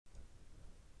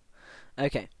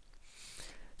Okay,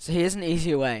 so here's an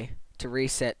easier way to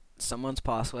reset someone's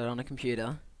password on a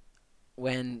computer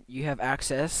when you have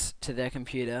access to their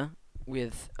computer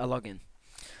with a login.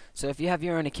 So if you have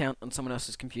your own account on someone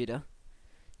else's computer,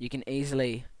 you can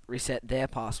easily reset their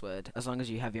password as long as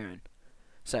you have your own.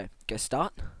 So go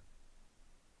start,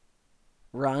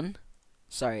 run.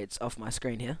 Sorry, it's off my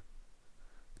screen here.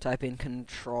 Type in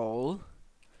control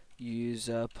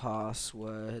user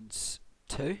passwords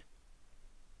 2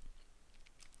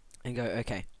 and go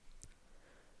OK.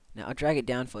 Now I'll drag it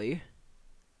down for you.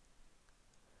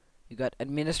 You've got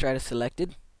administrator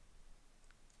selected.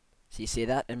 So you see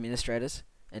that,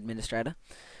 administrator.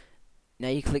 Now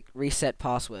you click reset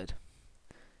password.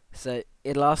 So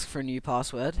it'll ask for a new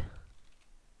password.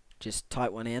 Just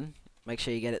type one in. Make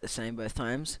sure you get it the same both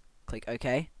times. Click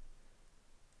OK.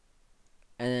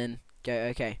 And then go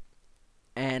OK.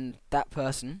 And that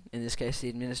person, in this case the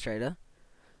administrator,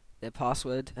 their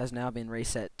password has now been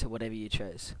reset to whatever you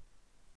chose.